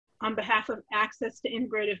On behalf of Access to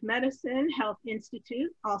Integrative Medicine Health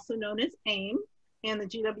Institute, also known as AIM, and the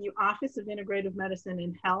GW Office of Integrative Medicine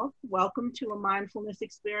and Health, welcome to a mindfulness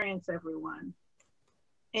experience, everyone.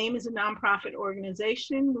 AIM is a nonprofit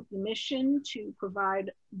organization with the mission to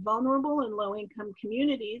provide vulnerable and low-income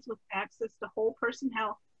communities with access to whole person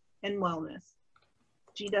health and wellness.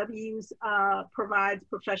 GW's provides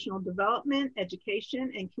professional development,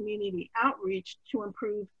 education, and community outreach to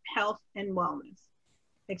improve health and wellness,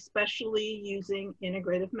 especially using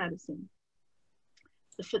integrative medicine.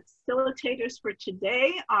 The facilitators for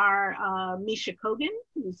today are Misha Kogan,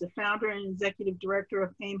 who's the founder and executive director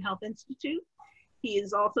of AIM Health Institute. He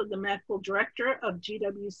is also the medical director of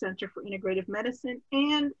GW Center for Integrative Medicine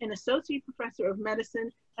and an associate professor of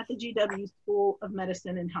medicine at the GW School of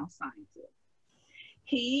Medicine and Health Sciences.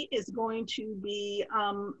 He is going to be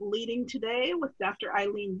leading today with Dr.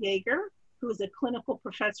 Eileen Yager, who is a clinical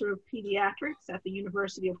professor of pediatrics at the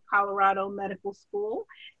University of Colorado Medical School.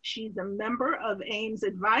 She's a member of AIM's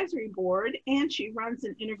advisory board, and she runs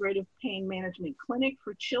an integrative pain management clinic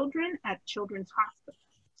for children at Children's Hospital.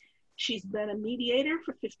 She's been a mediator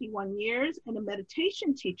for 51 years and a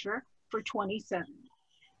meditation teacher for 27.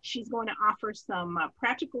 She's going to offer some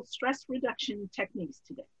practical stress reduction techniques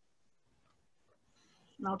today.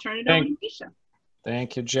 And I'll turn it over to Misha.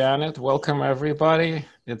 Thank you, Janet. Welcome, everybody.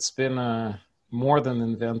 It's been a more than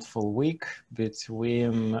eventful week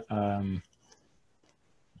between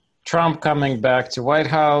Trump coming back to White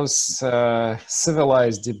House,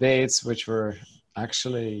 civilized debates, which were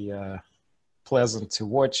actually pleasant to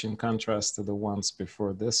watch in contrast to the ones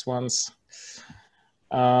before this ones.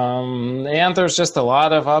 And there's just a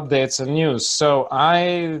lot of updates and news. So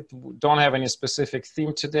I don't have any specific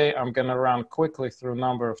theme today. I'm going to run quickly through a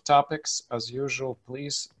number of topics. As usual,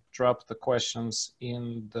 please drop the questions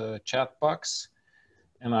in the chat box,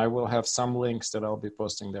 and I will have some links that I'll be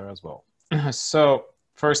posting there as well. So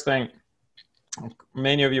first thing,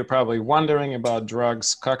 many of you are probably wondering about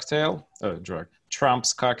Trump's cocktail of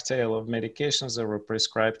medications that were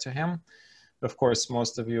prescribed to him. Of course,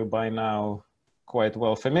 most of you by now quite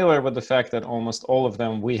well familiar with the fact that almost all of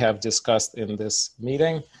them we have discussed in this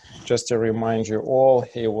meeting. Just to remind you all,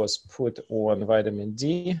 he was put on vitamin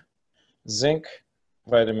D, zinc,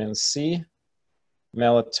 vitamin C,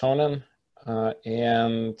 melatonin,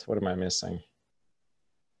 and what am I missing?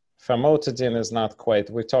 Famotidine is not quite,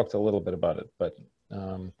 we talked a little bit about it, but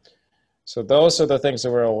so those are the things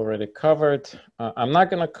that were already covered. I'm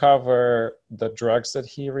not going to cover the drugs that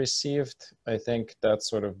he received. I think that's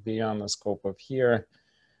sort of beyond the scope of here.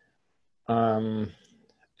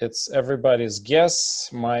 It's everybody's guess.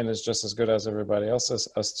 Mine is just as good as everybody else's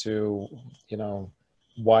as to, you know,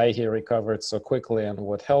 why he recovered so quickly and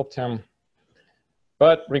what helped him.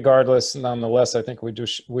 But regardless, nonetheless, I think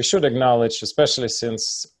we should acknowledge, especially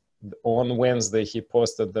since on Wednesday, he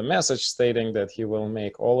posted the message stating that he will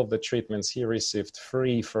make all of the treatments he received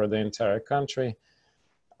free for the entire country.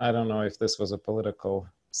 I don't know if this was a political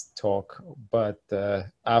talk, but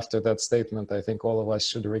after that statement, I think all of us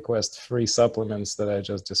should request free supplements that I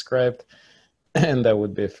just described, and that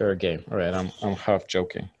would be a fair game. All right, I'm half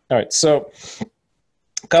joking. All right, so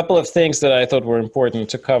a couple of things that I thought were important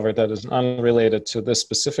to cover that is unrelated to this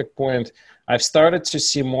specific point. I've started to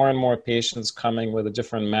see more and more patients coming with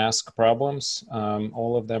different mask problems.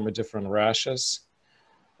 All of them are different rashes.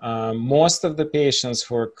 Most of the patients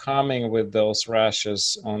who are coming with those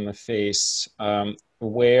rashes on the face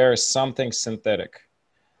wear something synthetic.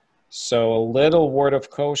 So a little word of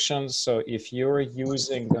caution. So if you're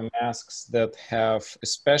using the masks that have,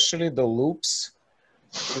 especially the loops,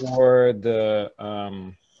 or the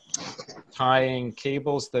tying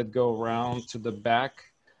cables that go around to the back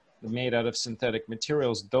made out of synthetic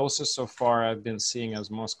materials, those are so far I've been seeing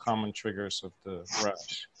as most common triggers of the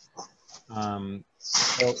rash.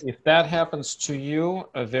 So if that happens to you,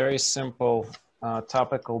 a very simple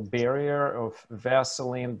topical barrier of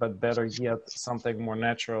Vaseline, but better yet, something more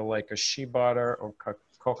natural like a shea butter or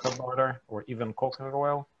cocoa butter or even coconut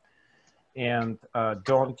oil. And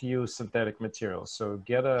don't use synthetic materials. So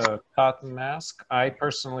get a cotton mask. I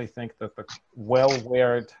personally think that the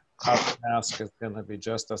well-weared cotton mask is going to be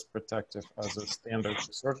just as protective as a standard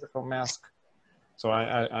surgical mask. So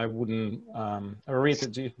I wouldn't,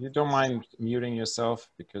 Aretha, you don't mind muting yourself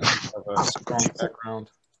because you have a strong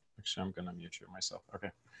background. Actually, I'm going to mute you myself.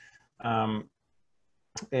 Okay.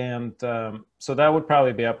 So that would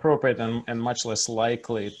probably be appropriate and much less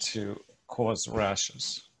likely to cause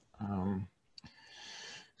rashes.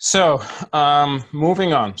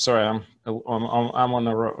 Moving on. Sorry, I'm on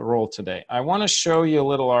a roll today. I want to show you a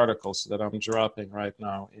little articles that I'm dropping right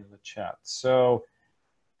now in the chat. So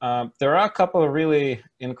There are a couple of really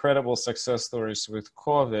incredible success stories with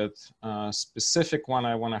COVID. Specific one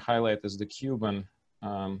I want to highlight is the Cuban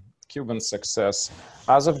success.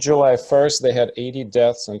 As of July 1st, they had 80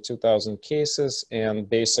 deaths and 2,000 cases, and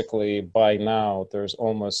basically by now there's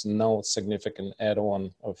almost no significant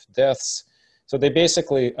add-on of deaths. So they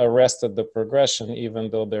basically arrested the progression, even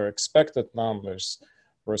though their expected numbers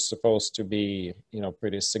were supposed to be,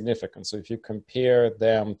 pretty significant. So if you compare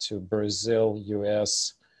them to Brazil,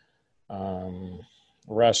 US,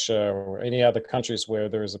 Russia, or any other countries where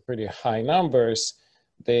there's a pretty high numbers,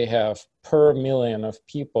 they have per million of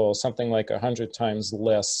people something like 100 times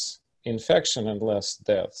less infection and less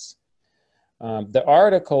deaths. The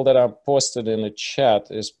article that I posted in the chat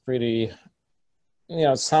is pretty,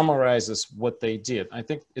 summarizes what they did. I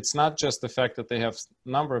think it's not just the fact that they have a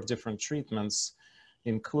number of different treatments,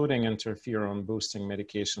 including interferon boosting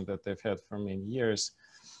medication that they've had for many years,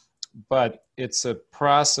 but it's a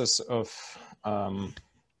process of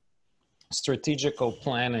strategical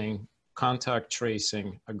planning, contact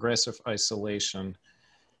tracing, aggressive isolation,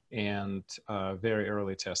 and very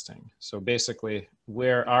early testing. So basically,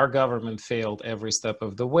 where our government failed every step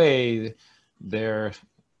of the way, their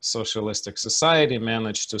socialistic society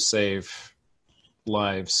managed to save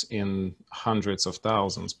lives in hundreds of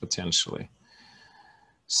thousands, potentially.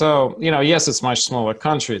 So, yes, it's a much smaller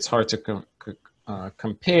country. It's hard to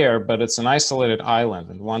compare, but it's an isolated island.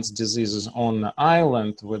 And once disease is on the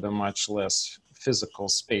island with a much less physical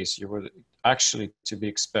space, you would actually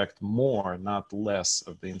expect more, not less,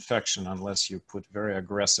 of the infection unless you put very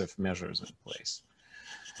aggressive measures in place.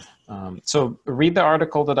 So read the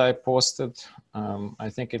article that I posted. I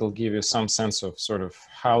think it'll give you some sense of sort of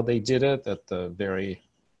how they did it at the very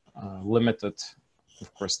limited.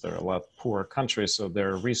 Of course, they're a lot poorer countries, so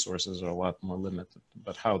their resources are a lot more limited,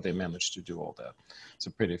 but how they managed to do all that. It's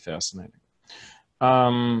pretty fascinating.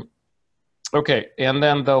 Okay, and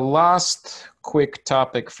then the last quick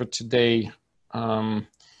topic for today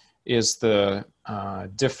is the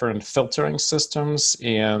different filtering systems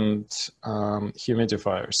and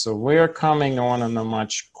humidifiers. So we're coming on in a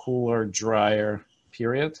much cooler, drier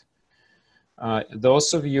period.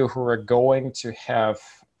 Those of you who are going to have,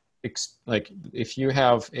 like if you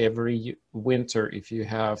have every winter, if you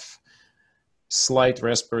have slight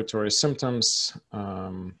respiratory symptoms,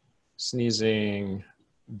 sneezing,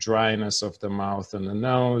 dryness of the mouth and the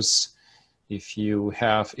nose, if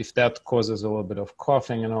that causes a little bit of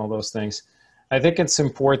coughing and all those things, I think it's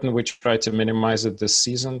important we try to minimize it this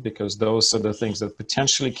season, because those are the things that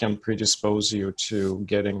potentially can predispose you to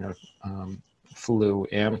getting a flu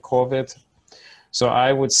and COVID. So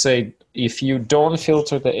I would say if you don't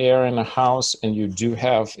filter the air in a house and you do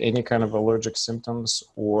have any kind of allergic symptoms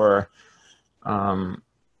or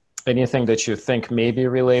anything that you think may be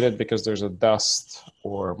related because there's a dust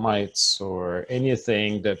or mites or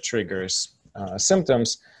anything that triggers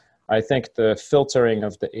symptoms, I think the filtering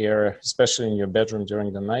of the air, especially in your bedroom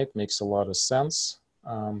during the night, makes a lot of sense.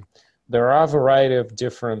 There are a variety of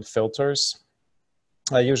different filters.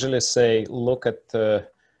 I usually say look at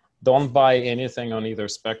don't buy anything on either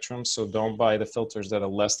spectrum. So don't buy the filters that are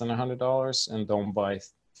less than $100 and don't buy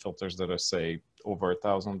filters that are, say, over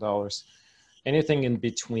 $1,000. Anything in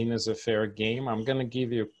between is a fair game. I'm going to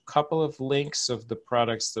give you a couple of links of the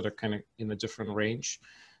products that are kind of in a different range.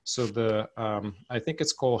 So I think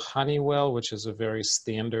it's called Honeywell, which is a very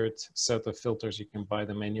standard set of filters. You can buy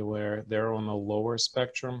them anywhere. They're on a lower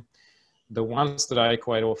spectrum. The ones that I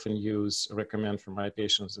quite often recommend for my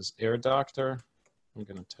patients is Air Doctor. I'm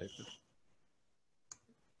going to type it.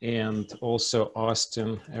 And also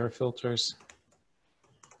Austin air filters.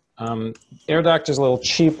 Air Doctor is a little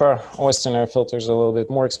cheaper. Austin air filters are a little bit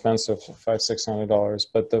more expensive, $500–600.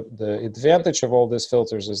 But the advantage of all these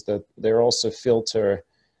filters is that they also filter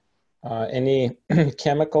any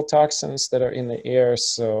chemical toxins that are in the air.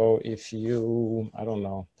 So if you, I don't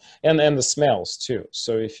know, and the smells too.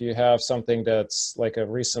 So if you have something that's like a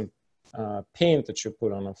recent paint that you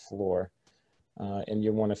put on a floor and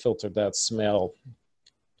you want to filter that smell,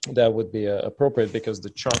 that would be appropriate because the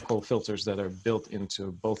charcoal filters that are built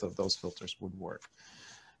into both of those filters would work.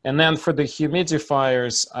 And then for the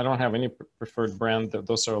humidifiers, I don't have any preferred brand.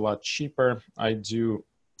 Those are a lot cheaper. I do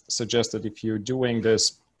suggest that if you're doing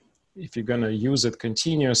this, if you're going to use it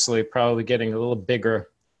continuously, probably getting a little bigger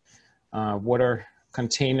water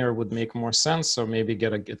container would make more sense. So maybe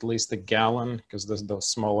get at least a gallon, because those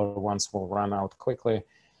smaller ones will run out quickly.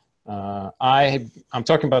 I'm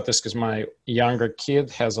talking about this because my younger kid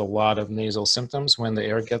has a lot of nasal symptoms when the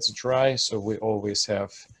air gets dry. So we always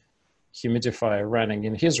have humidifier running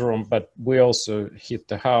in his room, but we also heat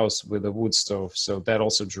the house with a wood stove, so that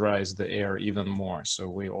also dries the air even more. So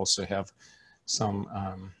we also have some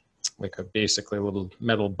like basically a little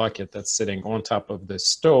metal bucket that's sitting on top of the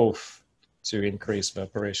stove to increase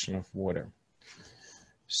evaporation of water.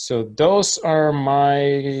 So those are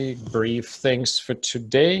my brief things for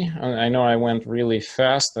today. I know I went really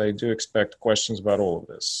fast. I do expect questions about all of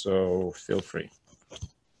this, so feel free.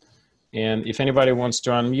 And if anybody wants to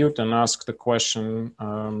unmute and ask the question,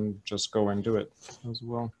 just go and do it as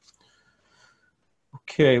well.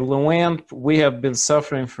 Okay, Luann, we have been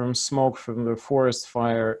suffering from smoke from the forest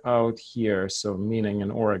fire out here, so meaning in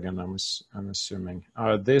Oregon, I'm assuming.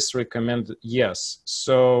 This recommended, yes.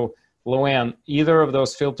 So Luann, either of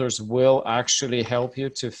those filters will actually help you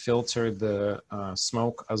to filter the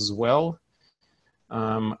smoke as well.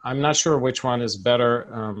 I'm not sure which one is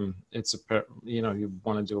better. It's you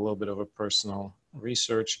want to do a little bit of a personal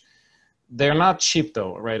research. They're not cheap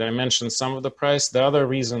though, right? I mentioned some of the price. The other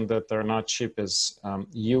reason that they're not cheap is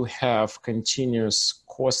you have continuous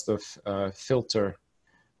cost of filter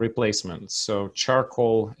replacement. So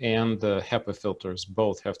charcoal and the HEPA filters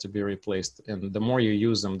both have to be replaced. And the more you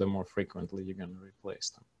use them, the more frequently you're going to replace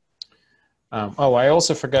them. Oh, I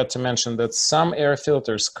also forgot to mention that some air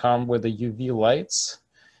filters come with the UV lights.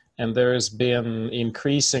 And there's been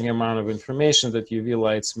increasing amount of information that UV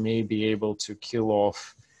lights may be able to kill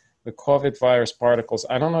off the COVID virus particles.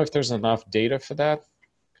 I don't know if there's enough data for that,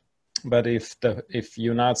 but if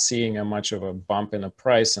you're not seeing a much of a bump in the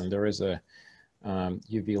price and there is a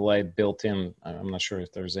UV light built in, I'm not sure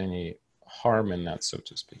if there's any harm in that, so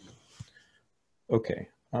to speak. Okay,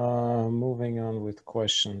 moving on with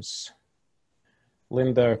questions.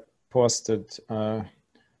 Linda posted,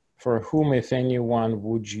 for whom, if anyone,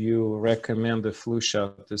 would you recommend the flu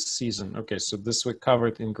shot this season? Okay, so this we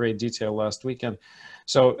covered in great detail last weekend.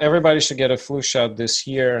 So everybody should get a flu shot this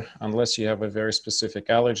year, unless you have a very specific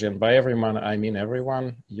allergy. And by everyone, I mean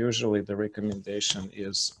everyone. Usually the recommendation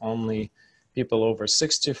is only people over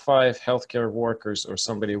 65, healthcare workers, or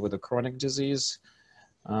somebody with a chronic disease.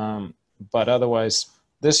 But otherwise,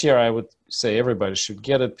 this year I would say everybody should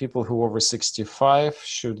get it. People who are over 65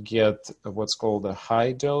 should get what's called a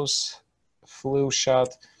high dose flu shot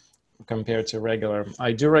compared to regular.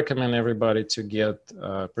 I do recommend everybody to get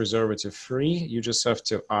preservative free. You just have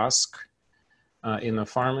to ask in a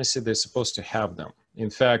pharmacy. They're supposed to have them. In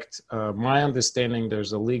fact, my understanding,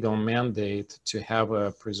 there's a legal mandate to have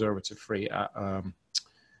a preservative free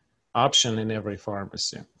option in every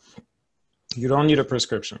pharmacy. You don't need a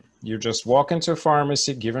prescription. You just walk into a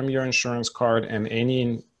pharmacy, give them your insurance card, and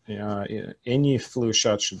any flu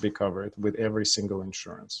shot should be covered with every single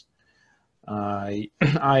insurance. I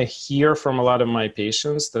hear from a lot of my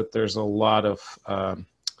patients that there's a lot of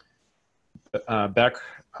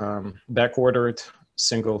back-ordered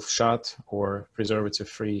single shot or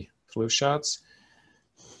preservative-free flu shots.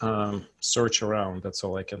 Search around, that's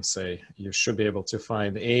all I can say. You should be able to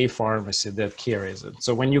find a pharmacy that carries it.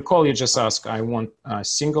 So when you call, you just ask, I want a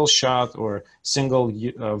single shot or single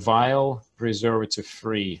vial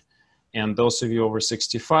preservative-free. And those of you over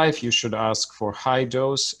 65, you should ask for high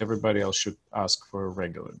dose. Everybody else should ask for a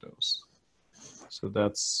regular dose. So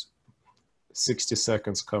that's 60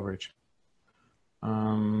 seconds coverage.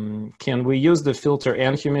 Can we use the filter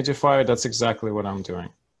and humidifier? That's exactly what I'm doing.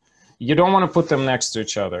 You don't want to put them next to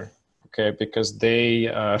each other, okay? Because they,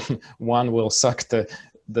 one will suck the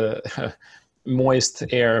moist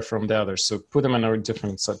air from the other. So put them in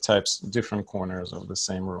different different corners of the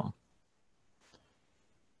same room.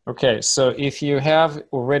 Okay, so if you have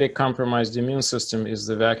already compromised immune system, is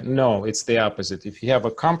the vaccine? No, it's the opposite. If you have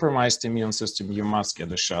a compromised immune system, you must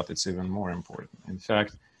get a shot. It's even more important. In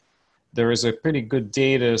fact, there is a pretty good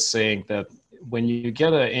data saying that when you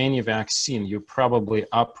get any vaccine, you're probably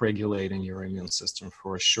upregulating your immune system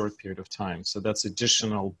for a short period of time. So that's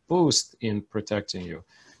additional boost in protecting you.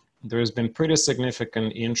 There's been pretty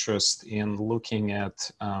significant interest in looking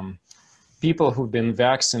at people who've been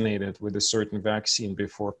vaccinated with a certain vaccine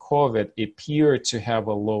before COVID appear to have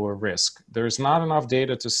a lower risk. There's not enough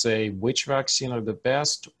data to say which vaccine are the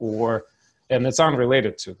best, and it's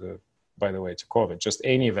unrelated to by the way, to COVID, just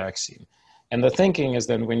any vaccine. And the thinking is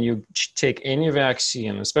that when you take any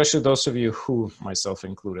vaccine, especially those of you who, myself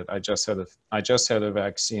included, I just had a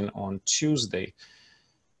vaccine on Tuesday.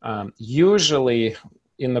 Usually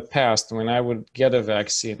in the past, when I would get a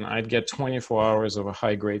vaccine, I'd get 24 hours of a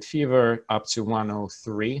high-grade fever up to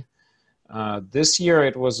 103. This year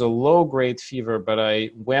it was a low-grade fever, but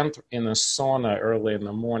I went in a sauna early in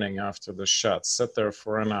the morning after the shot, sat there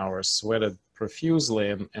for an hour, sweated profusely,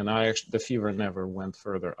 and the fever never went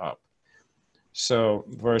further up. So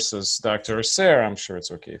versus Dr. Acer, I'm sure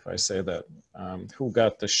it's okay if I say that, who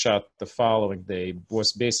got the shot the following day,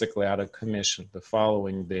 was basically out of commission the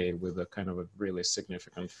following day with a kind of a really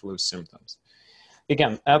significant flu symptoms.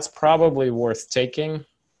 Again, that's probably worth taking.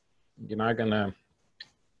 You're not gonna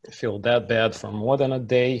feel that bad for more than a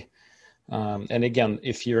day. And again,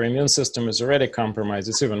 if your immune system is already compromised,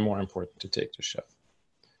 it's even more important to take the shot.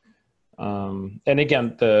 And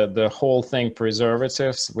again, the whole thing,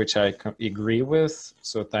 preservatives, which I agree with.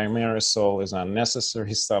 So thimerosal is an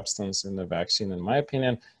unnecessary substance in the vaccine, in my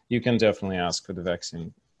opinion. You can definitely ask for the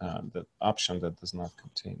vaccine, the option that does not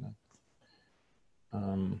contain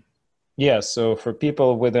that. Yeah, so for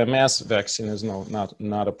people with MS, vaccine is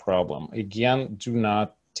not a problem. Again, do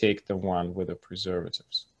not take the one with the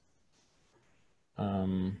preservatives.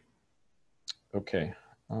 Okay.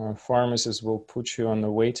 Pharmacists will put you on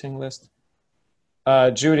the waiting list.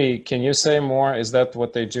 Judy, can you say more? Is that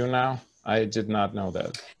what they do now? I did not know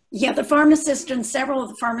that. Yeah, the pharmacist and several of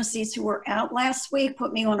the pharmacies who were out last week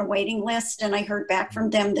put me on a waiting list, and I heard back from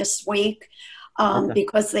them this week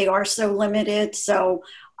because they are so limited. So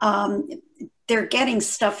they're getting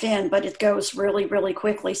stuff in, but it goes really, really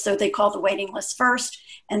quickly. So they call the waiting list first,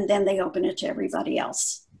 and then they open it to everybody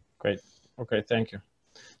else. Great. Okay, thank you.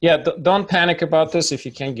 Yeah, don't panic about this. If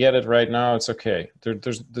you can't get it right now, it's okay.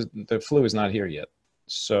 The flu is not here yet.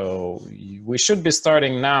 So we should be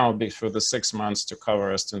starting now for the 6 months to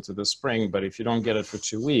cover us into the spring. But if you don't get it for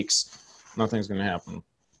 2 weeks, nothing's going to happen.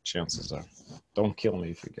 Chances are. Don't kill me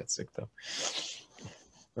if you get sick, though.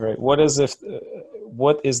 All right. What is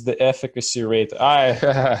the efficacy rate?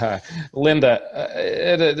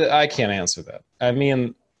 Linda, I can't answer that. I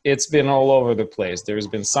mean, it's been all over the place. There's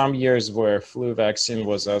been some years where flu vaccine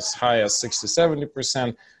was as high as 60,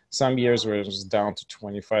 70%, some years where it was down to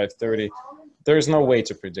 25, 30. There's no way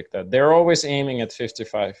to predict that. They're always aiming at 50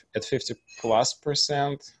 plus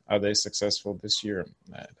percent. Are they successful this year?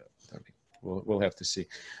 We'll have to see.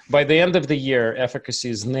 By the end of the year, efficacy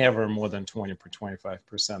is never more than 20 or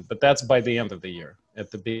 25%, but that's by the end of the year. At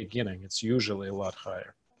the beginning, it's usually a lot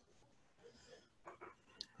higher.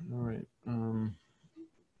 All right.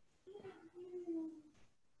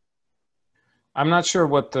 I'm not sure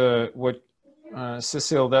what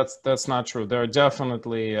Cecile, that's not true. There are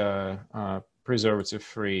definitely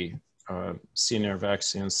preservative-free senior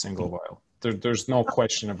vaccines, single vial. There's no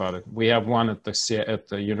question about it. We have one at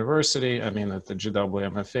the university. I mean, at the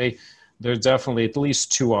GWMFA. There's definitely at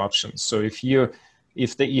least 2 options. So if you're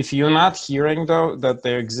not hearing though that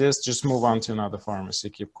they exist, just move on to another pharmacy.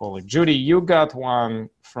 Keep calling. Judy, you got one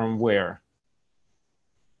from where?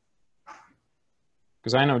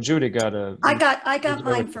 Because I know Judy got a... I got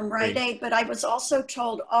mine from Rite Aid, but I was also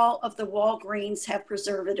told all of the Walgreens have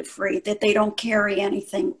preservative-free, that they don't carry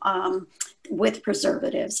anything with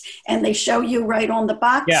preservatives. And they show you right on the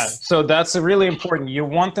box. Yeah, so that's really important. You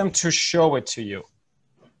want them to show it to you.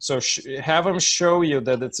 So have them show you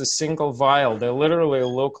that it's a single vial. They literally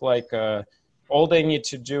look like... all they need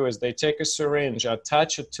to do is they take a syringe,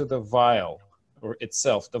 attach it to the vial or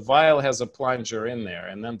itself. The vial has a plunger in there,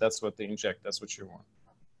 and then that's what they inject. That's what you want.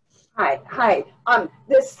 Hi.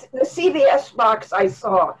 The CVS box I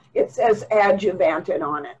saw, it says adjuvanted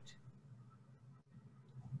on it.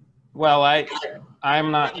 Well, I'm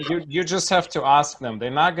not. You just have to ask them.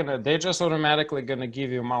 They're just automatically gonna give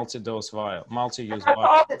you multi-dose vial, multi-use vial.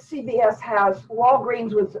 All that CVS has,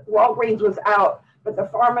 Walgreens was out, but the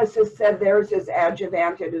pharmacist said theirs is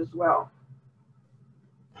adjuvanted as well.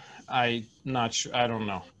 I'm not sure. I don't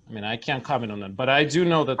know. I mean, I can't comment on that, but I do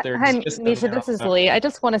know that there exists. Hi, Misha, this is Lee. I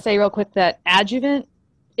just want to say real quick that adjuvant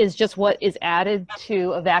is just what is added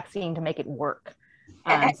to a vaccine to make it work.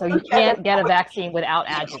 So you can't get a vaccine without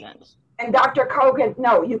adjuvant. And Dr. Kogan,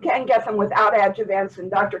 no, you can get them without adjuvants. And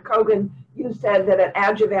Dr. Kogan, you said that an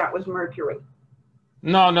adjuvant was mercury.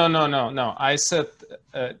 No. I said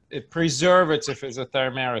a preservative is a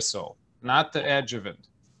thimerosal, not the adjuvant.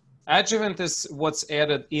 Adjuvant is what's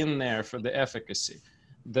added in there for the efficacy.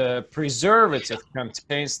 The preservative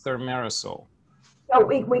contains thimerosal. So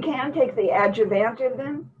we can take the adjuvanted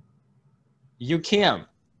then? You can.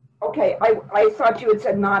 Okay, I thought you had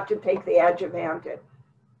said not to take the adjuvanted.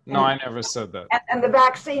 No, I never said that. And the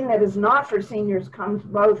vaccine that is not for seniors comes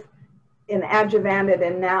both in adjuvanted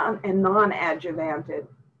and non-adjuvanted.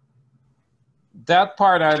 That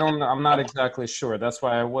part I'm not exactly sure. That's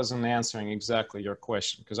why I wasn't answering exactly your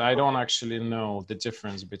question, because I don't actually know the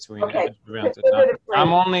difference between adjuvanted and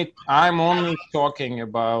I'm only talking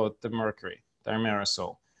about the mercury,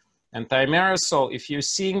 thimerosal. And thimerosal, if you're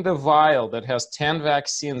seeing the vial that has 10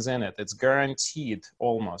 vaccines in it, it's guaranteed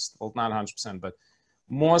almost, well, not 100%, but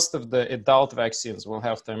most of the adult vaccines will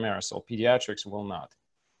have thimerosal. Pediatrics will not.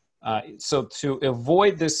 So to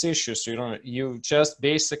avoid this issue, so you just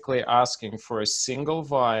basically asking for a single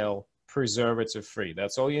vial, preservative-free.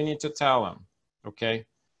 That's all you need to tell them, okay?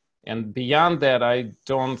 And beyond that, I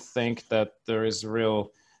don't think that there is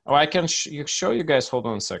real. Oh, I can show you guys. Hold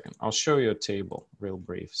on a second. I'll show you a table, real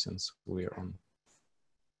brief, since we're on.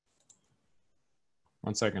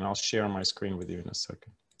 1 second. I'll share my screen with you in a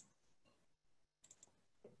second.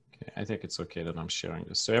 Okay, I think it's okay that I'm sharing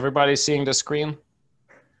this. So everybody's seeing the screen?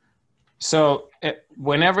 So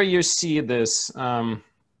whenever you see this,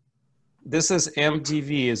 this is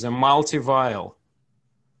MDV, is a multi-vial.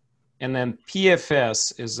 And then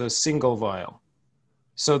PFS is a single vial.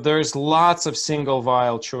 So there's lots of single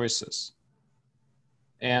vial choices.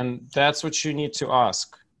 And that's what you need to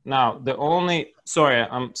ask. Now, the only,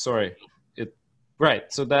 I'm sorry.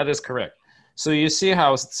 Right, so that is correct. So you see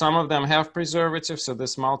how some of them have preservatives, so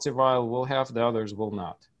this multi-vial will have, the others will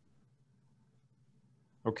not.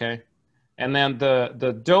 Okay? And then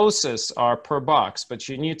the doses are per box, but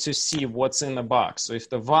you need to see what's in the box. So if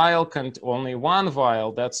the vial only one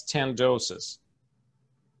vial, that's 10 doses.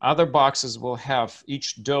 Other boxes will have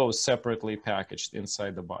each dose separately packaged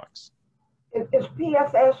inside the box. Is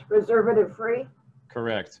PFS preservative free?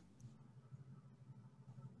 Correct.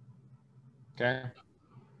 Okay.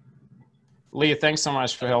 Lee, thanks so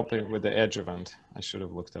much for helping with the adjuvant. I should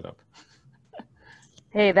have looked it up.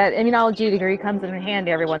 Hey, that immunology degree comes in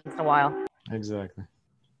handy every once in a while. Exactly.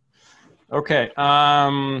 Okay,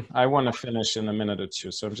 I want to finish in a minute or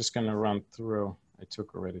two, so I'm just going to run through. I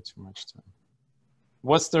took already too much time.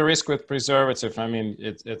 What's the risk with preservative? I mean,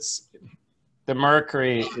 it's the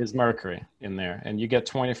mercury is mercury in there, and you get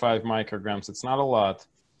 25 micrograms. It's not a lot.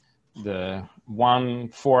 The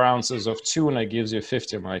 4 ounces of tuna gives you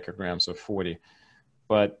 50 micrograms or 40,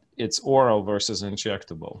 but it's oral versus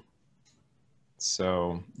injectable.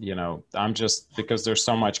 So, you know, I'm just, because there's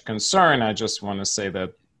so much concern, I just want to say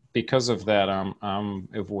that because of that, I'm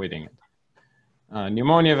avoiding it.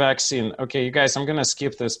 Pneumonia vaccine. Okay, you guys, I'm going to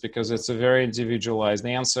skip this because it's a very individualized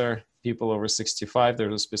answer. People over 65,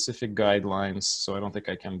 there's a specific guidelines, so I don't think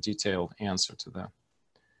I can detailed answer to that.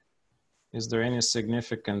 Is there any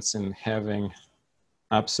significance in having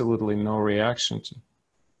absolutely no reaction to?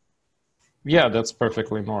 Yeah, that's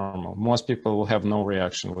perfectly normal. Most people will have no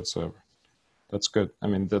reaction whatsoever. That's good. I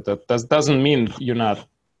mean, that doesn't mean you're not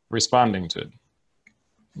responding to it.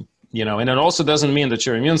 You know, and it also doesn't mean that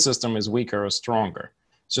your immune system is weaker or stronger.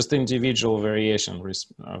 It's just individual variation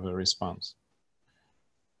of the response.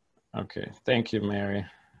 Okay, thank you, Mary.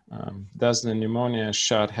 Does the pneumonia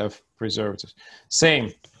shot have preservatives?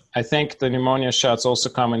 Same. I think the pneumonia shots also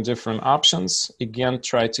come in different options. Again,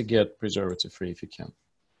 try to get preservative-free if you can.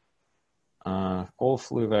 All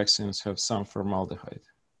flu vaccines have some formaldehyde.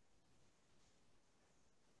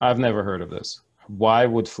 I've never heard of this. Why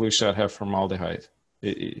would flu shot have formaldehyde?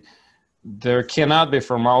 There cannot be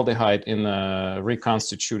formaldehyde in a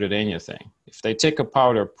reconstituted anything. If they take a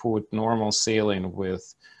powder, put normal saline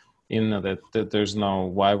with, that there's no,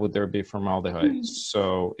 why would there be formaldehyde?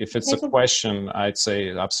 So if it's a question, I'd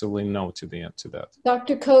say absolutely no to that.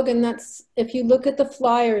 Dr. Kogan, that's, if you look at the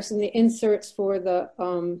flyers and the inserts for the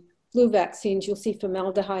flu vaccines, you'll see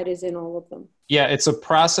formaldehyde is in all of them. Yeah, it's a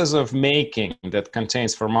process of making that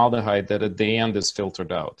contains formaldehyde that at the end is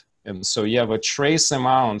filtered out. And so you have trace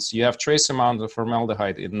amounts of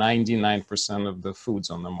formaldehyde in 99% of the foods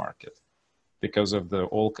on the market because of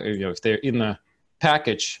if they're in a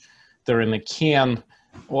package, they're in a can.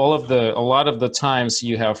 A lot of the times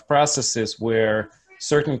you have processes where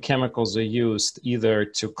certain chemicals are used either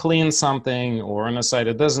to clean something or on a side.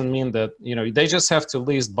 It doesn't mean that, they just have to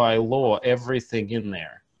list by law everything in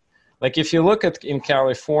there. Like if you look at in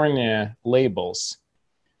California labels,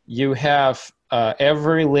 you have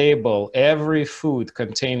every label, every food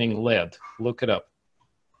containing lead. Look it up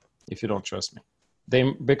if you don't trust me.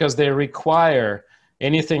 Because they require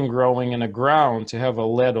anything growing in the ground to have a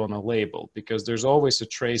lead on a label because there's always a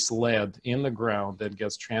trace lead in the ground that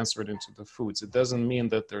gets transferred into the foods. It doesn't mean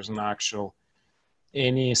that there's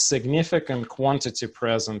any significant quantity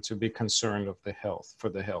present to be concerned for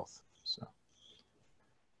the health. So.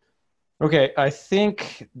 Okay, I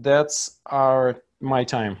think that's my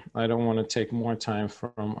time. I don't want to take more time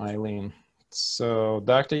from Eileen. So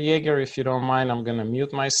Dr. Yager, if you don't mind, I'm going to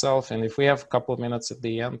mute myself. And if we have a couple of minutes at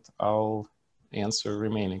the end, I'll answer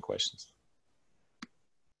remaining questions.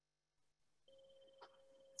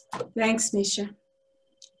 Thanks, Misha.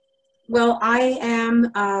 Well, I've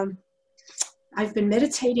been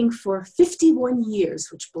meditating for 51 years,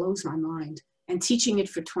 which blows my mind, and teaching it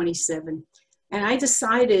for 27. And I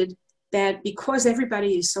decided that because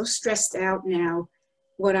everybody is so stressed out now,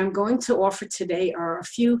 what I'm going to offer today are a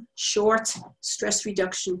few short stress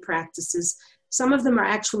reduction practices. Some of them are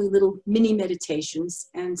actually little mini meditations,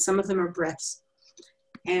 and some of them are breaths.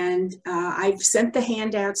 And I've sent the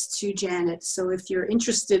handouts to Janet, so if you're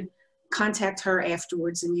interested, contact her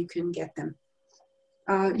afterwards and you can get them.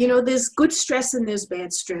 You know, there's good stress and there's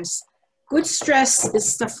bad stress. Good stress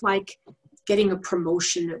is stuff like getting a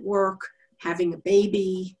promotion at work, having a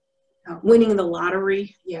baby, winning the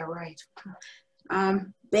lottery. Yeah, right.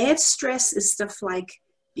 Bad stress is stuff like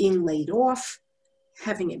being laid off,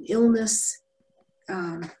 having an illness,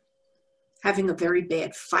 having a very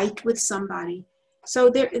bad fight with somebody. So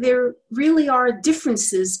there really are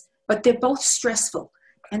differences, but they're both stressful.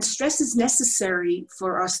 And stress is necessary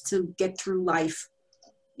for us to get through life.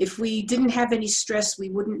 If we didn't have any stress, we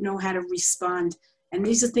wouldn't know how to respond. And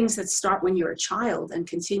these are things that start when you're a child and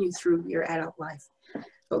continue through your adult life.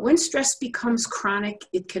 But when stress becomes chronic,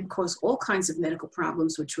 it can cause all kinds of medical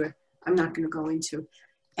problems, which I'm not going to go into.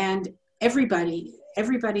 And everybody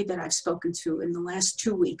that I've spoken to in the last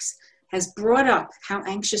 2 weeks has brought up how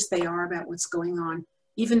anxious they are about what's going on,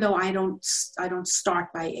 even though I don't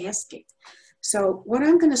start by asking. So what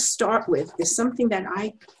I'm going to start with is something that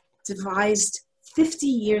I devised 50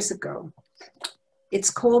 years ago. It's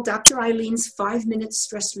called Dr. Eileen's 5-minute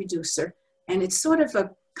stress reducer, and it's sort of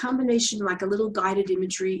a combination, like a little guided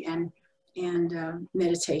imagery and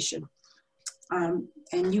meditation. And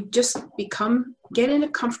you just get in a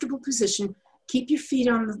comfortable position, keep your feet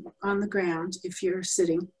on the ground if you're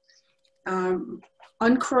sitting,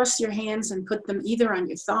 uncross your hands and put them either on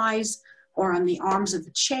your thighs or on the arms of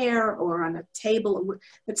a chair or on a table,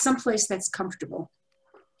 but someplace that's comfortable.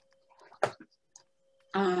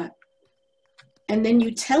 And then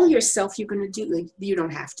you tell yourself you're going to do it. You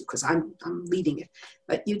don't have to, because I'm leading it.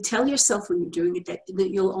 But you tell yourself when you're doing it that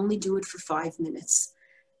you'll only do it for 5 minutes.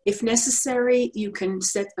 If necessary, you can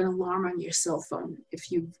set an alarm on your cell phone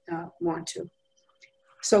if you want to.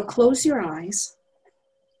 So close your eyes.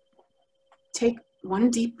 Take one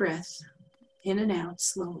deep breath in and out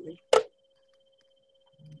slowly.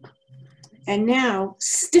 And now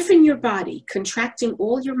stiffen your body, contracting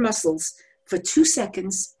all your muscles for 2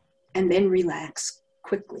 seconds, and then relax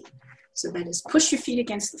quickly. So that is, push your feet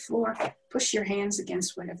against the floor, push your hands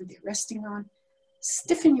against whatever they're resting on,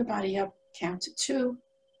 stiffen your body up, count to 2,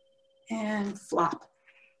 and flop,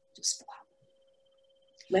 just flop.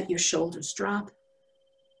 Let your shoulders drop.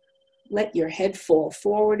 Let your head fall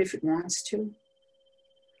forward if it wants to.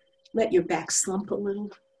 Let your back slump a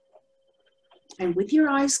little. And with your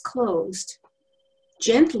eyes closed,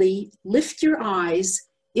 gently lift your eyes,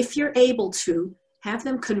 if you're able to, have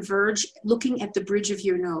them converge looking at the bridge of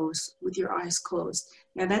your nose with your eyes closed.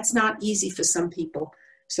 Now that's not easy for some people.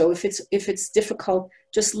 So if it's difficult,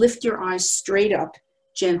 just lift your eyes straight up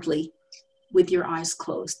gently with your eyes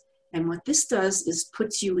closed. And what this does is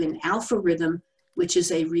puts you in alpha rhythm, which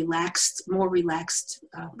is a more relaxed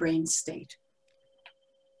brain state.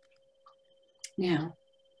 Now,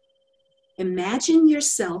 imagine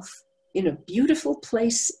yourself in a beautiful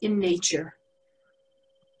place in nature,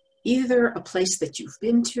 either a place that you've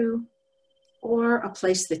been to, or a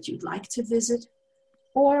place that you'd like to visit,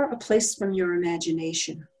 or a place from your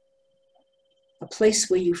imagination. A place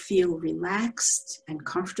where you feel relaxed and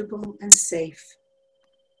comfortable and safe.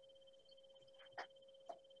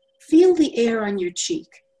 Feel the air on your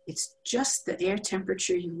cheek. It's just the air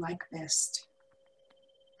temperature you like best.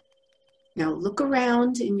 Now look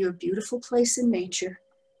around in your beautiful place in nature.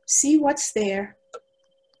 See what's there.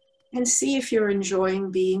 And see if you're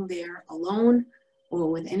enjoying being there alone or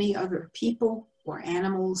with any other people or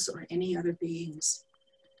animals or any other beings.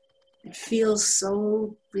 It feels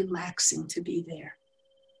so relaxing to be there.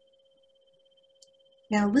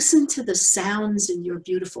 Now listen to the sounds in your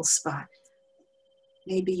beautiful spot.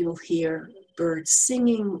 Maybe you'll hear birds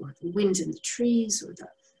singing, or the wind in the trees, or the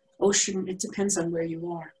ocean. It depends on where you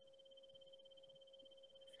are.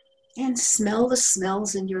 And smell the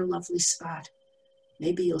smells in your lovely spot.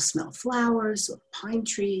 Maybe you'll smell flowers or pine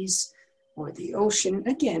trees or the ocean.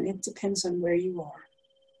 Again, it depends on where you are.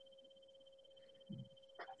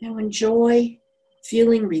 Now enjoy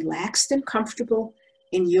feeling relaxed and comfortable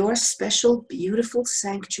in your special, beautiful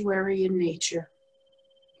sanctuary in nature.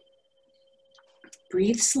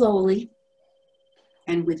 Breathe slowly,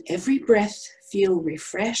 and with every breath, feel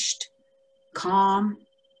refreshed, calm,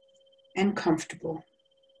 and comfortable.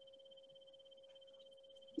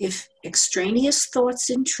 If extraneous thoughts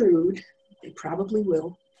intrude, they probably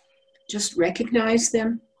will, just recognize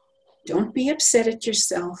them, don't be upset at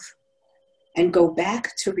yourself, and go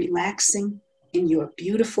back to relaxing in your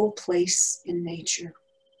beautiful place in nature.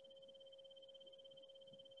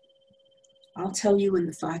 I'll tell you when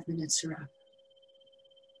the 5 minutes are up.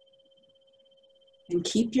 And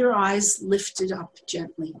keep your eyes lifted up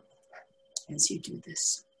gently as you do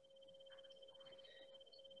this.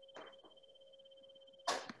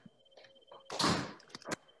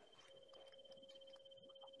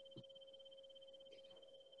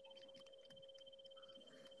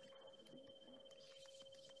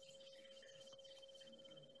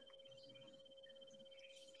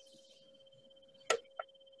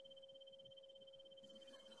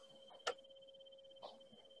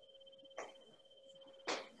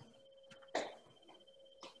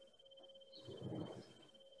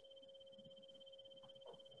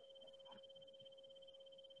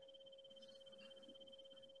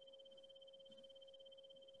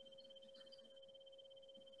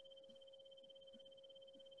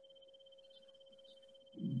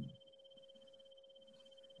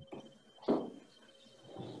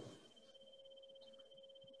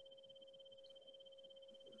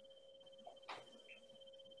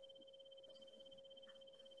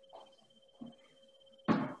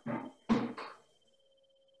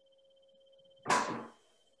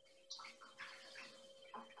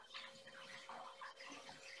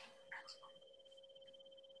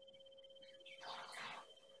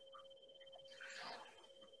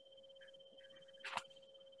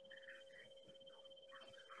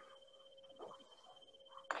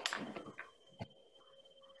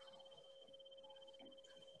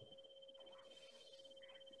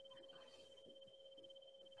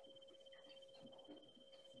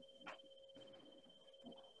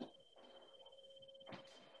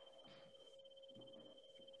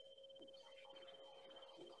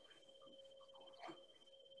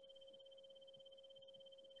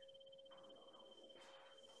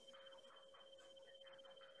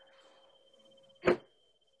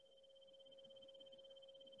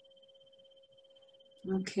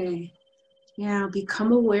 Okay, now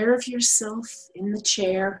become aware of yourself in the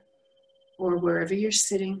chair or wherever you're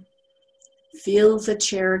sitting. Feel the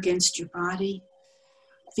chair against your body.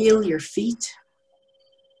 Feel your feet.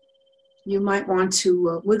 You might want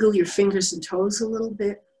to wiggle your fingers and toes a little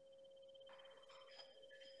bit.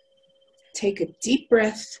 Take a deep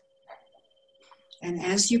breath, and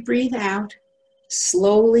as you breathe out,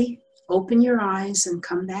 slowly open your eyes and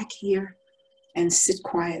come back here and sit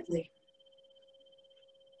quietly.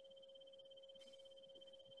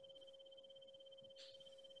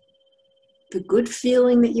 The good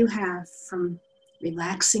feeling that you have from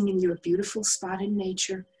relaxing in your beautiful spot in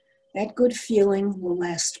nature, that good feeling will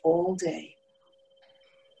last all day.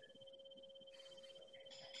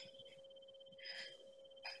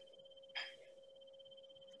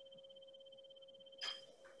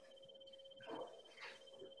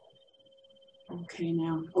 Okay,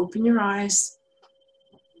 now open your eyes,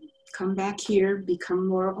 come back here, become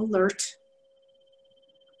more alert.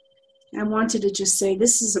 I wanted to just say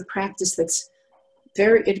this is a practice that's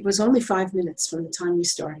it was only 5 minutes from the time we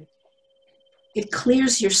started. It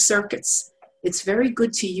clears your circuits. It's very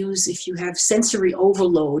good to use if you have sensory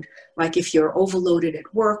overload, like if you're overloaded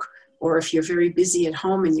at work, or if you're very busy at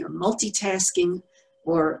home and you're multitasking,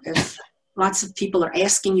 or if lots of people are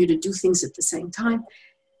asking you to do things at the same time.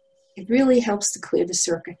 It really helps to clear the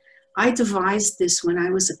circuit. I devised this when I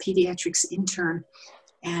was a pediatrics intern,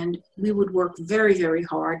 and we would work very, very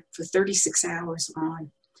hard for 36 hours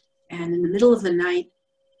on. And in the middle of the night,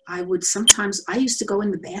 I used to go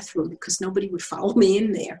in the bathroom because nobody would follow me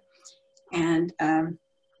in there, and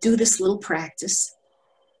do this little practice.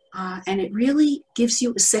 And it really gives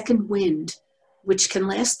you a second wind, which can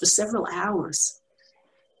last for several hours.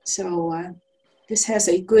 So this has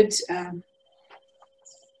a good,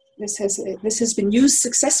 this has been used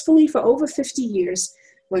successfully for over 50 years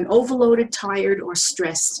when overloaded, tired, or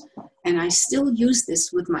stressed. And I still use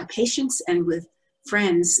this with my patients and with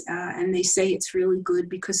friends, and they say it's really good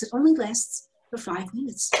because it only lasts for 5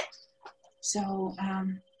 minutes. So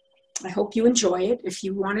I hope you enjoy it. If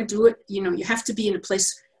you want to do it, you have to be in a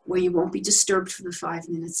place where you won't be disturbed for the 5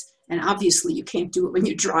 minutes. And obviously you can't do it when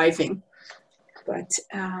you're driving. But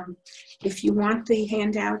if you want the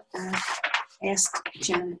handout, ask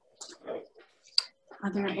Janet.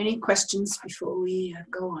 Are there any questions before we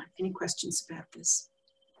go on? Any questions about this?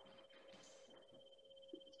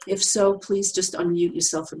 If so, please just unmute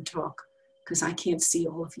yourself and talk, because I can't see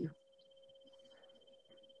all of you.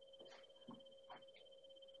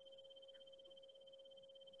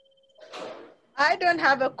 I don't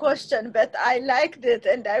have a question, but I liked it,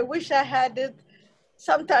 and I wish I had it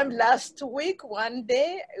sometime last week, one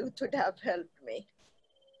day. It would have helped me,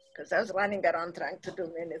 because I was running around trying to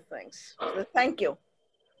do many things. So thank you.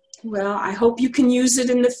 Well, I hope you can use it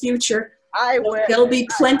in the future. I will. There'll be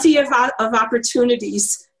plenty of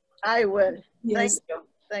opportunities. I will. Yes. Thank you.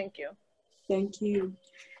 Thank you. Thank you.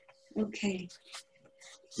 Okay.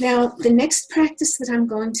 Now, the next practice that I'm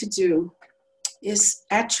going to do is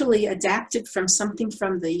actually adapted from something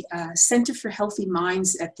from the Center for Healthy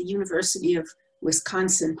Minds at the University of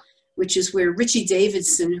Wisconsin, which is where Richie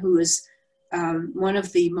Davidson, who is one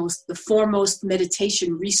of the foremost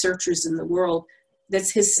meditation researchers in the world,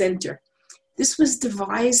 that's his center. This was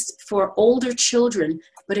devised for older children,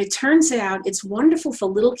 but it turns out it's wonderful for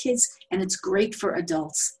little kids and it's great for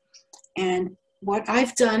adults. And what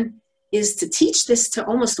I've done is to teach this to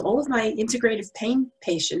almost all of my integrative pain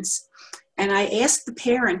patients. And I asked the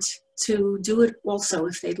parent to do it also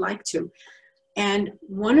if they'd like to. And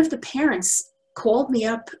one of the parents called me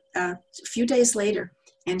up a few days later,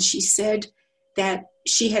 and she said that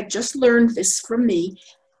she had just learned this from me.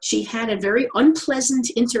 She had a very unpleasant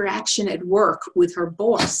interaction at work with her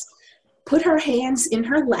boss, put her hands in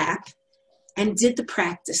her lap, and did the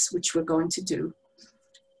practice, which we're going to do.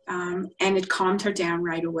 And it calmed her down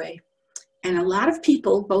right away. And a lot of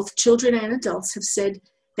people, both children and adults, have said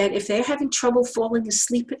that if they're having trouble falling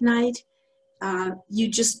asleep at night, you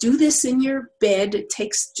just do this in your bed. It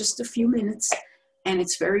takes just a few minutes, and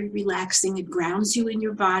it's very relaxing. It grounds you in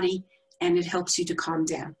your body, and it helps you to calm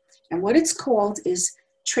down. And what it's called is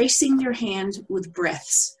tracing your hand with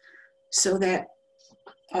breaths, so that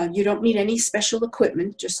you don't need any special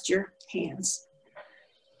equipment, just your hands.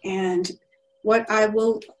 And what I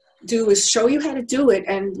will do is show you how to do it,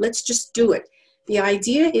 and let's just do it. The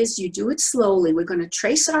idea is you do it slowly. We're going to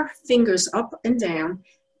trace our fingers up and down,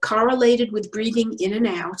 correlated with breathing in and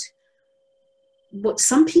out. What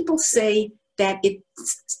some people say that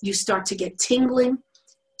you start to get tingling.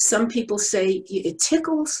 Some people say it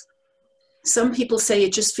tickles. Some people say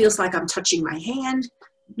it just feels like I'm touching my hand.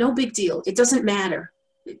 No big deal. It doesn't matter.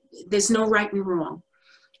 There's no right and wrong.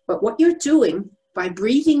 But what you're doing by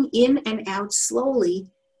breathing in and out slowly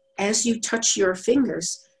as you touch your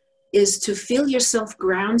fingers is to feel yourself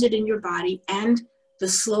grounded in your body, and the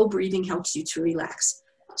slow breathing helps you to relax.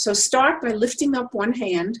 So start by lifting up one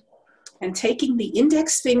hand and taking the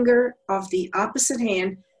index finger of the opposite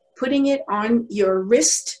hand, putting it on your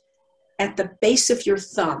wrist at the base of your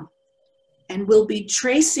thumb. And we'll be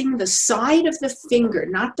tracing the side of the finger,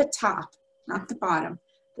 not the top, not the bottom,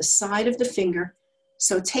 the side of the finger.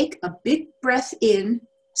 So take a big breath in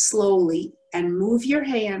slowly and move your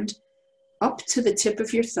hand up to the tip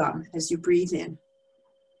of your thumb as you breathe in.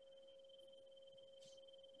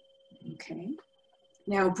 Okay.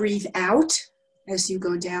 Now breathe out as you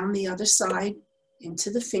go down the other side into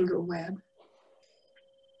the finger web.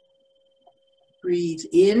 Breathe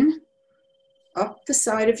in, up the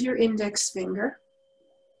side of your index finger.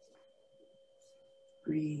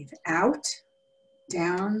 Breathe out,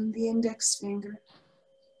 down the index finger.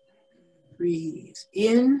 Breathe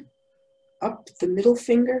in, up the middle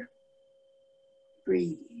finger.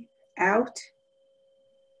 Breathe out,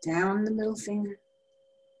 down the middle finger.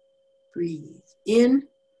 Breathe in,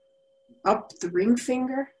 up the ring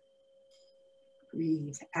finger.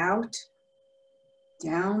 Breathe out,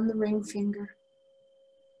 down the ring finger.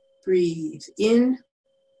 Breathe in,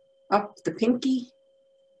 up the pinky.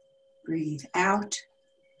 Breathe out,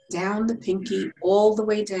 down the pinky, all the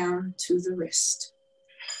way down to the wrist.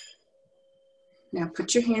 Now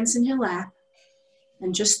put your hands in your lap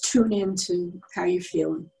and just tune in to how you're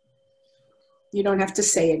feeling. You don't have to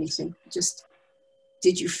say anything. Just,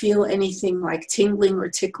 did you feel anything like tingling or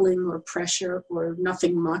tickling or pressure or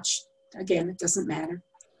nothing much? Again, it doesn't matter.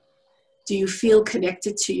 Do you feel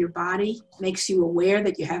connected to your body? Makes you aware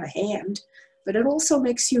that you have a hand, but it also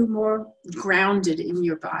makes you more grounded in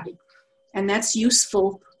your body. And that's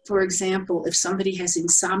useful, for example, if somebody has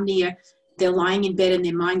insomnia, they're lying in bed and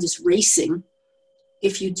their mind is racing.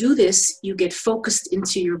 If you do this, you get focused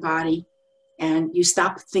into your body and you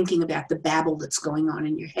stop thinking about the babble that's going on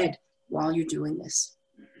in your head while you're doing this.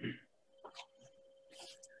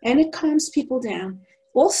 And it calms people down.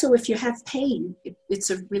 Also, if you have pain, it's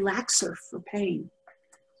a relaxer for pain.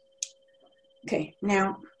 Okay,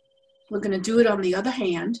 now we're going to do it on the other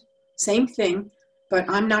hand. Same thing, but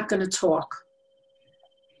I'm not going to talk.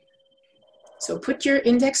 So put your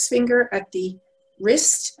index finger at the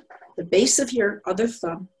wrist, the base of your other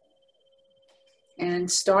thumb,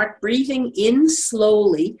 and start breathing in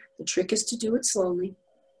slowly. The trick is to do it slowly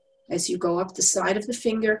as you go up the side of the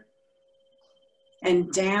finger,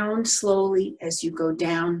 and down slowly as you go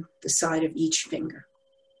down the side of each finger.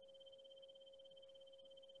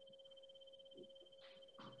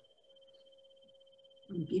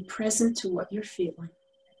 And be present to what you're feeling.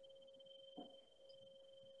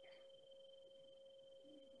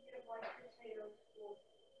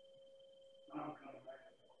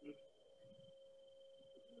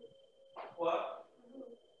 What?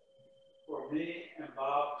 For me and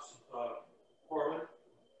Bob's Portland?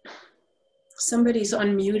 Somebody's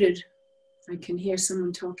unmuted. I can hear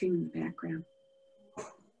someone talking in the background.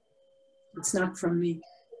 It's not from me.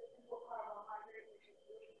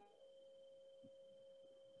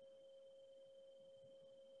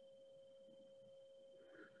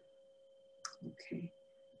 Okay.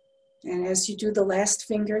 And as you do the last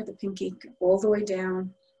finger, the pinky, all the way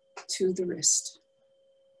down to the wrist.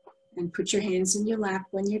 And put your hands in your lap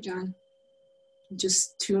when you're done. And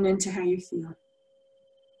just tune into how you feel.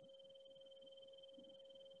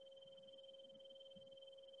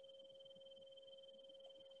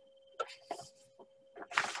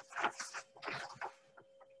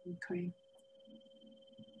 Okay.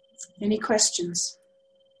 Any questions?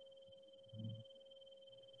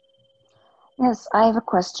 Yes, I have a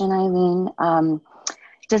question, Eileen.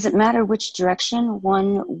 Does it matter which direction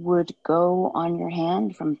one would go on your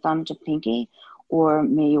hand, from thumb to pinky, or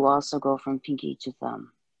may you also go from pinky to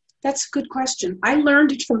thumb? That's a good question. I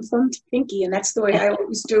learned it from thumb to pinky, and that's the way I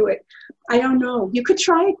always do it. I don't know. You could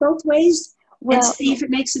try it both ways and see if it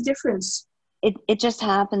makes a difference. It just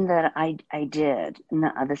happened that I did.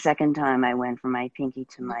 The second time I went from my pinky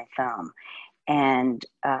to my thumb, and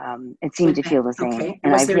it seemed to feel the same. Okay.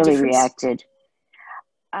 And Was I there a really difference? reacted.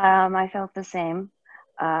 I felt the same.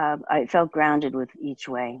 I felt grounded with each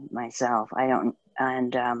way myself.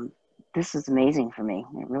 This is amazing for me.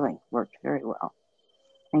 It really worked very well.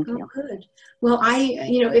 Thank you. Good. Well,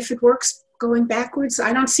 if it works going backwards,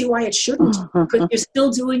 I don't see why it shouldn't, because you're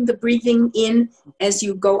still doing the breathing in as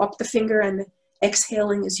you go up the finger and the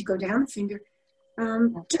exhaling as you go down the finger.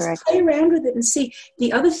 Just play around with it and see.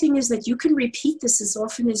 The other thing is that you can repeat this as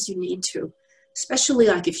often as you need to, especially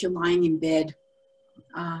like if you're lying in bed.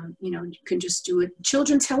 You can just do it.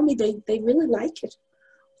 Children tell me they really like it.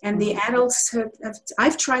 And the adults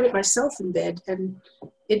I've tried it myself in bed, and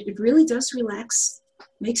it really does relax.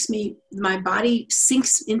 Makes my body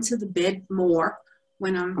sinks into the bed more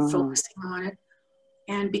when I'm focusing on it.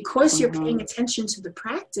 And because you're paying attention to the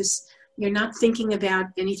practice, you're not thinking about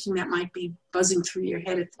anything that might be buzzing through your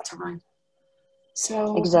head at the time.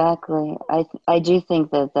 So exactly. I do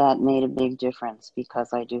think that made a big difference,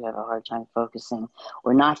 because I do have a hard time focusing,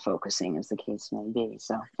 or not focusing as the case may be.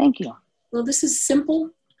 So thank you. Well, this is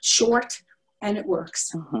simple, short, and it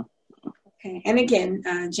works. Okay. And again,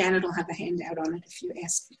 Janet will have a handout on it if you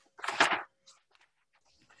ask.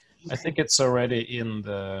 I think it's already in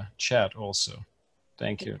the chat also.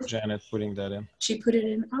 Thank you, Janet, putting that in. She put it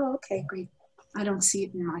in. Oh, okay, great. I don't see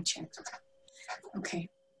it in my chat. Okay.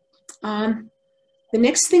 The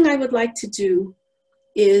next thing I would like to do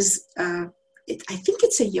is, I think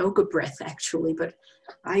it's a yoga breath actually, but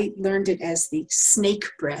I learned it as the snake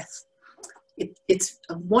breath. It's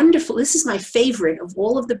a wonderful, this is my favorite of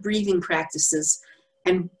all of the breathing practices,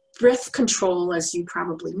 and breath control, as you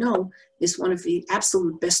probably know, is one of the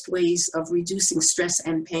absolute best ways of reducing stress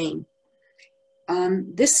and pain.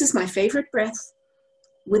 This is my favorite breath.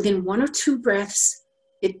 Within 1 or 2 breaths,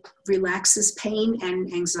 it relaxes pain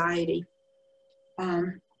and anxiety.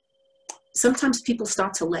 Sometimes people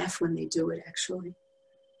start to laugh when they do it, actually.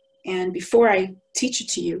 And before I teach it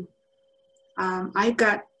to you, I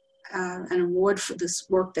got an award for this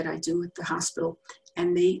work that I do at the hospital,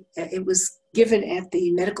 and it was given at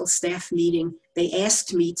the medical staff meeting. They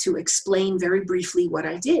asked me to explain very briefly what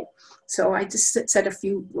I did. So I just said a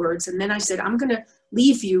few words, and then I said, I'm going to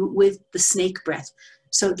leave you with the snake breath.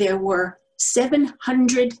 So there were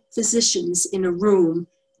 700 physicians in a room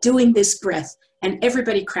doing this breath, and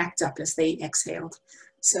everybody cracked up as they exhaled.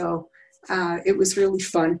 So it was really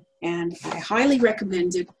fun, and I highly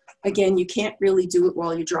recommend it. Again, you can't really do it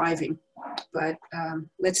while you're driving, but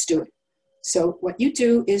let's do it. So what you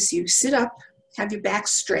do is you sit up, have your back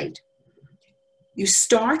straight. You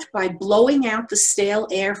start by blowing out the stale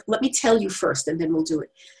air. Let me tell you first, and then we'll do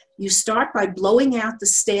it. You start by blowing out the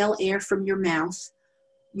stale air from your mouth.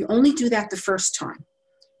 You only do that the first time.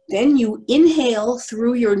 Then you inhale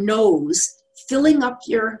through your nose, filling up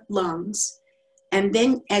your lungs. And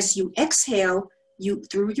then as you exhale,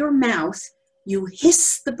 through your mouth, you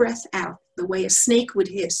hiss the breath out the way a snake would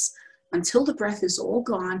hiss until the breath is all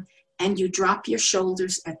gone, and you drop your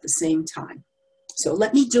shoulders at the same time. So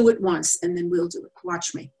let me do it once, and then we'll do it.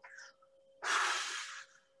 Watch me.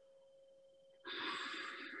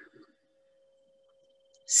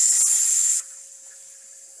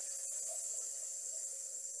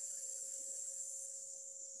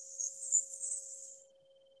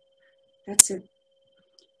 That's it.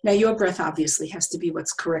 Now your breath obviously has to be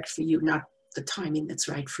what's correct for you, not the timing that's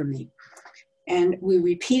right for me. And we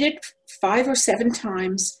repeat it 5 or 7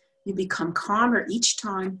 times. You become calmer each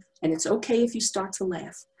time, and it's okay if you start to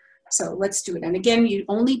laugh. So let's do it. And again, you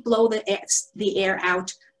only blow the air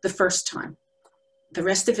out the first time. The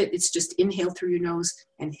rest of it, it's just inhale through your nose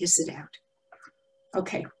and hiss it out.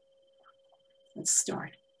 Okay, let's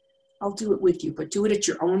start. I'll do it with you, but do it at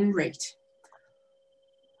your own rate.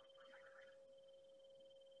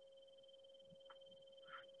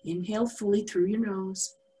 Inhale fully through your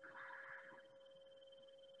nose.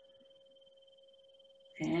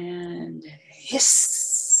 And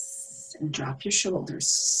hiss, and drop your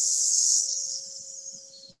shoulders.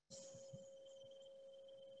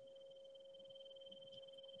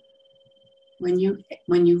 When you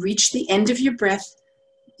reach the end of your breath,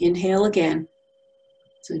 inhale again.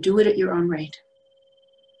 So do it at your own rate.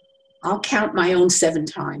 I'll count my own 7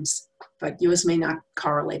 times, but yours may not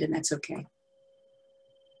correlate, and that's okay.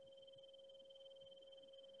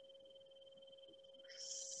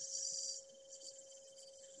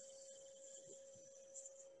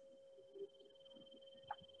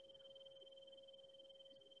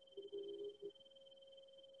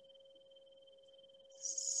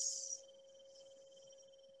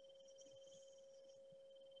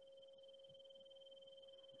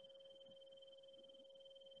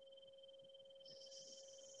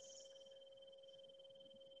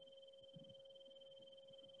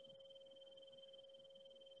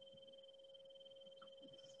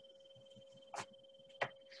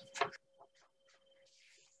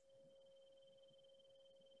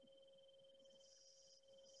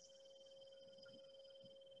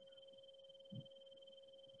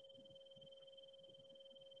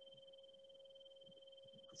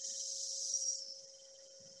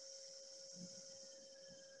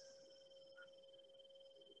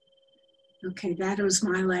 Okay, that was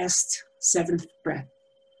my last 7th breath.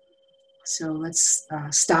 So let's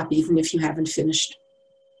stop even if you haven't finished.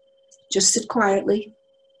 Just sit quietly.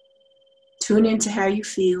 Tune into how you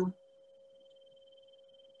feel.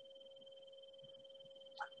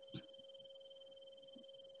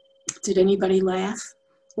 Did anybody laugh?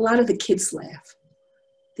 A lot of the kids laugh.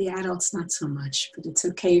 The adults, not so much, but it's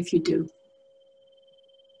okay if you do.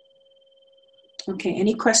 Okay,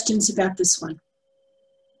 any questions about this one?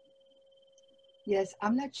 Yes,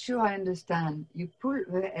 I'm not sure I understand. You pull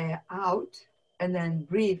the air out and then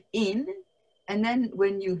breathe in, and then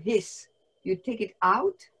when you hiss, you take it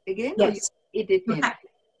out again? Yes. Or you eat it in?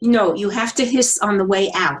 No, you have to hiss on the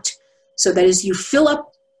way out. So that is, you fill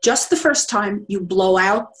up just the first time, you blow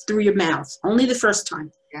out through your mouth, only the first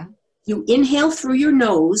time. Yeah. You inhale through your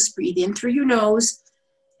nose, breathe in through your nose,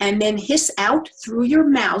 and then hiss out through your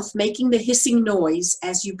mouth, making the hissing noise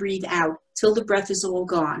as you breathe out till the breath is all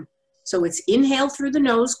gone. So it's inhale through the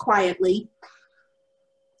nose quietly,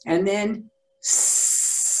 and then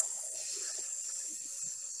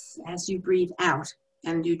as you breathe out,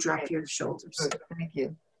 and you drop your shoulders. Good. Thank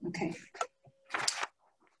you. Okay.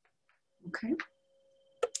 Okay.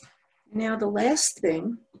 Now the last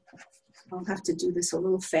thing, I'll have to do this a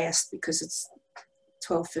little fast because it's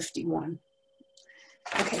 12:51.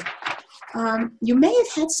 Okay. You may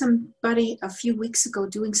have had somebody a few weeks ago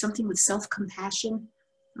doing something with self-compassion.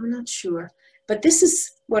 I'm not sure. But this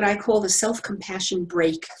is what I call the self-compassion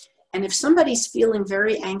break. And if somebody's feeling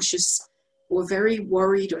very anxious or very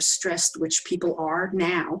worried or stressed, which people are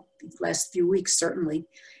now, these last few weeks certainly,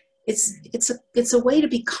 it's a way to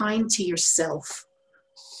be kind to yourself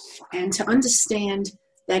and to understand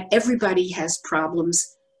that everybody has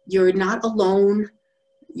problems. You're not alone.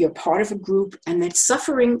 You're part of a group, and that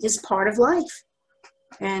suffering is part of life.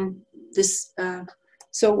 And this,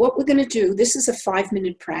 so what we're going to do, this is a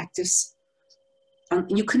 5-minute practice.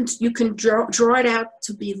 You can draw it out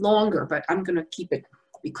to be longer, but I'm going to keep it,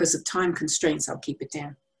 because of time constraints, I'll keep it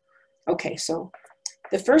down. Okay, so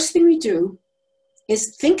the first thing we do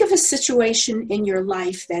is think of a situation in your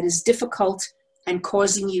life that is difficult and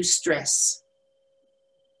causing you stress.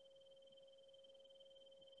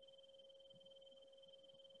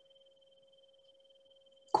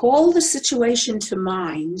 Call the situation to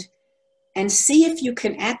mind and see if you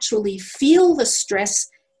can actually feel the stress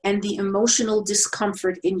and the emotional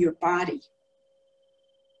discomfort in your body.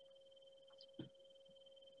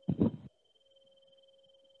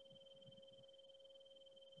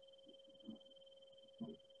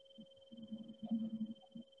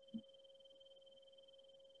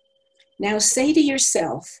 Now say to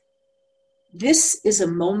yourself, this is a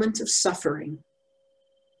moment of suffering.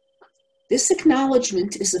 This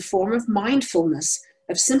acknowledgement is a form of mindfulness,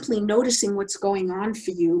 of simply noticing what's going on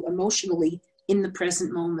for you emotionally in the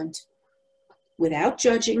present moment. Without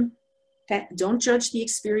judging, don't judge the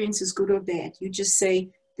experience as good or bad. You just say,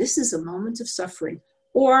 this is a moment of suffering.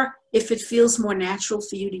 Or if it feels more natural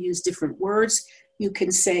for you to use different words, you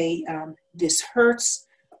can say, this hurts,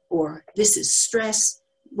 or this is stress,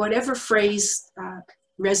 whatever phrase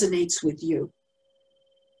resonates with you.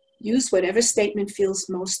 Use whatever statement feels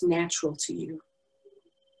most natural to you.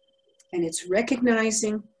 And it's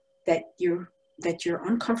recognizing that you're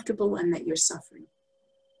uncomfortable and that you're suffering.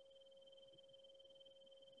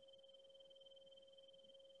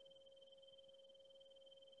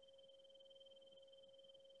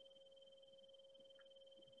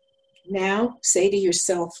 Now say to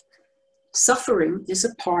yourself, suffering is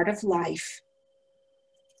a part of life.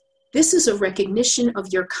 This is a recognition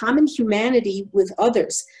of your common humanity with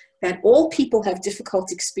others, that all people have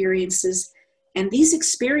difficult experiences, and these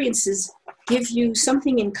experiences give you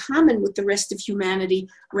something in common with the rest of humanity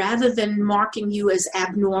rather than marking you as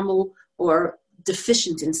abnormal or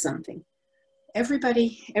deficient in something.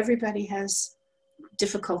 Everybody has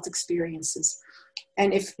difficult experiences.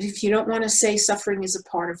 And if you don't want to say suffering is a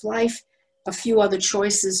part of life, a few other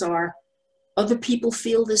choices are, other people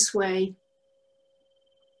feel this way,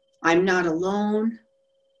 I'm not alone,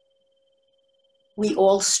 we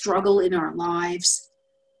all struggle in our lives,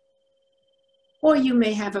 or you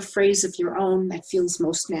may have a phrase of your own that feels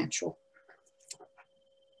most natural.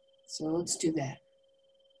 So let's do that.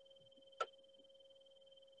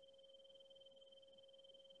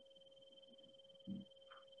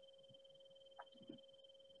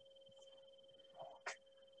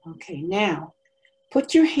 Okay, now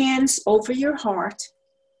put your hands over your heart.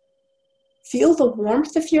 Feel the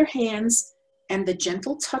warmth of your hands and the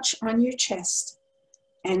gentle touch on your chest,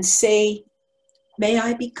 and say, may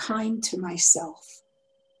I be kind to myself.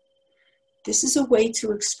 This is a way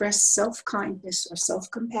to express self-kindness or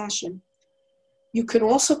self-compassion. You could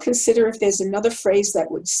also consider if there's another phrase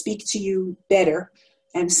that would speak to you better,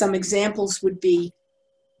 and some examples would be,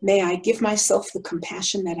 may I give myself the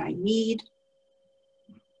compassion that I need.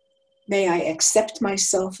 May I accept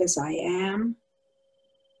myself as I am.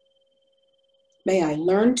 May I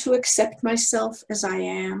learn to accept myself as I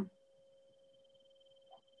am.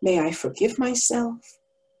 May I forgive myself.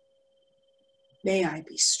 May I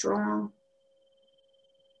be strong.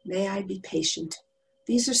 May I be patient.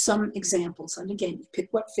 These are some examples. And again, pick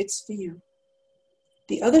what fits for you.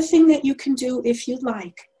 The other thing that you can do, if you'd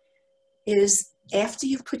like, is after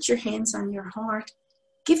you've put your hands on your heart,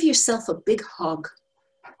 give yourself a big hug.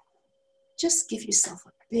 Just give yourself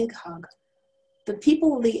a big hug. The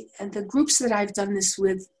people and the groups that I've done this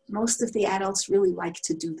with, most of the adults really like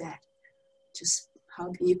to do that. Just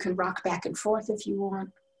hug. You can rock back and forth if you want.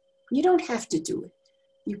 You don't have to do it.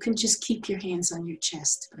 You can just keep your hands on your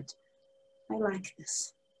chest, but I like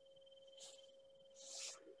this.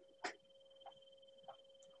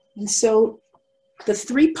 And so the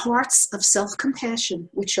three parts of self-compassion,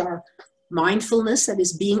 which are mindfulness, that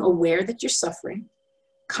is being aware that you're suffering,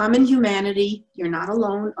 common humanity, you're not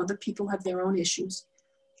alone, other people have their own issues,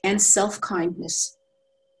 and self-kindness.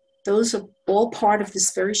 Those are all part of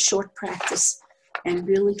this very short practice and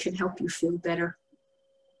really can help you feel better.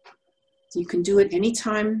 You can do it any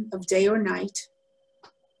time of day or night.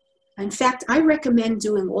 In fact, I recommend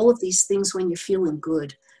doing all of these things when you're feeling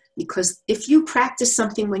good, because if you practice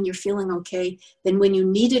something when you're feeling okay, then when you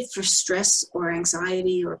need it for stress or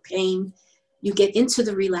anxiety or pain, you get into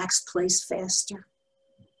the relaxed place faster.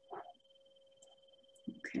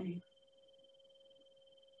 Okay.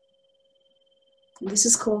 And this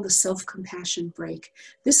is called the self-compassion break.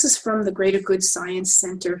 This is from the Greater Good Science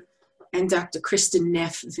Center and Dr. Kristen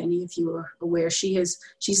Neff, if any of you are aware. She's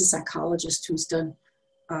a psychologist who's done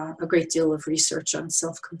a great deal of research on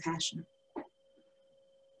self-compassion.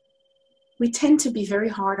 We tend to be very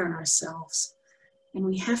hard on ourselves, and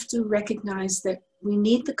we have to recognize that we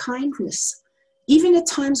need the kindness, even at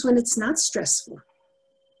times when it's not stressful.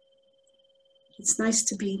 It's nice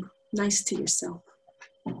to be nice to yourself.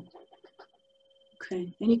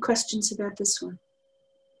 Okay, any questions about this one?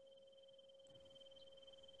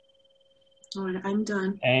 All right, I'm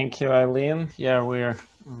done. Thank you, Eileen. Yeah, we're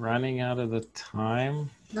running out of the time.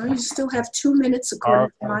 No, you still have 2 minutes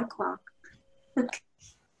according to my clock. Okay.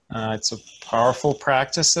 It's a powerful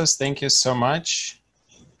practices. Thank you so much.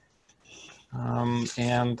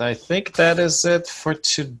 And I think that is it for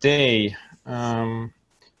today.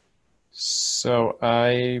 So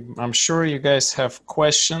I'm sure you guys have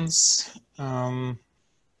questions, but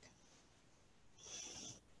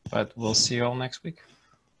we'll see you all next week.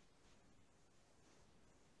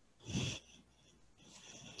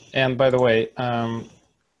 And by the way,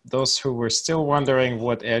 those who were still wondering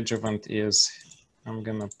what adjuvant is, I'm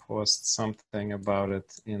gonna post something about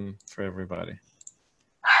it for everybody.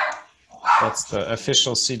 That's the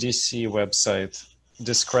official CDC website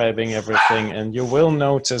describing everything. And you will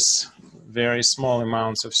notice very small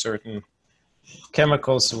amounts of certain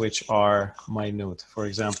chemicals which are minute. For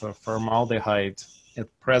example, formaldehyde at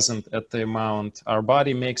present at the amount, our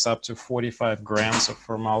body makes up to 45 grams of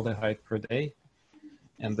formaldehyde per day,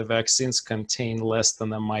 and the vaccines contain less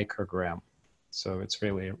than a microgram. So it's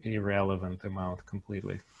really an irrelevant amount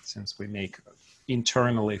completely, since we make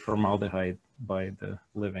internally formaldehyde by the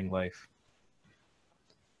living life.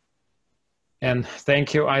 And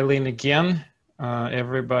thank you, Eileen, again.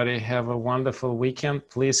 Everybody have a wonderful weekend.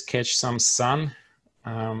 Please catch some sun.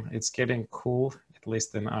 It's getting cool, at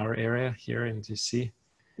least in our area here in DC.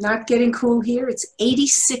 Not getting cool here. It's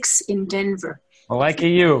 86 in Denver.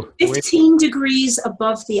 Lucky you. 15 degrees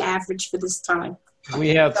above the average for this time. We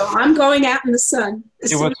had. So I'm going out in the sun.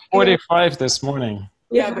 It was 45 this morning.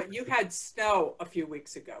 Yeah, but you had snow a few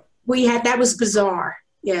weeks ago. We had, that was bizarre.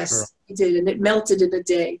 Yes, Sure. we did, and it melted in a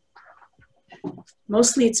day.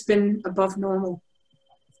 Mostly it's been above normal.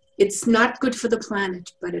 It's not good for the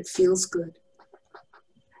planet, but it feels good.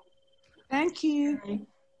 Thank you.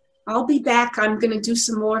 I'll be back. I'm going to do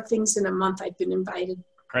some more things in a month. I've been invited.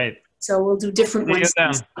 Great. So we'll do different See you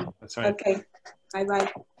ones. then. That's right. Okay.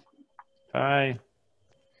 Bye-bye. Bye.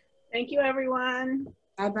 Thank you, everyone.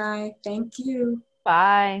 Bye-bye. Thank you.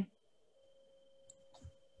 Bye.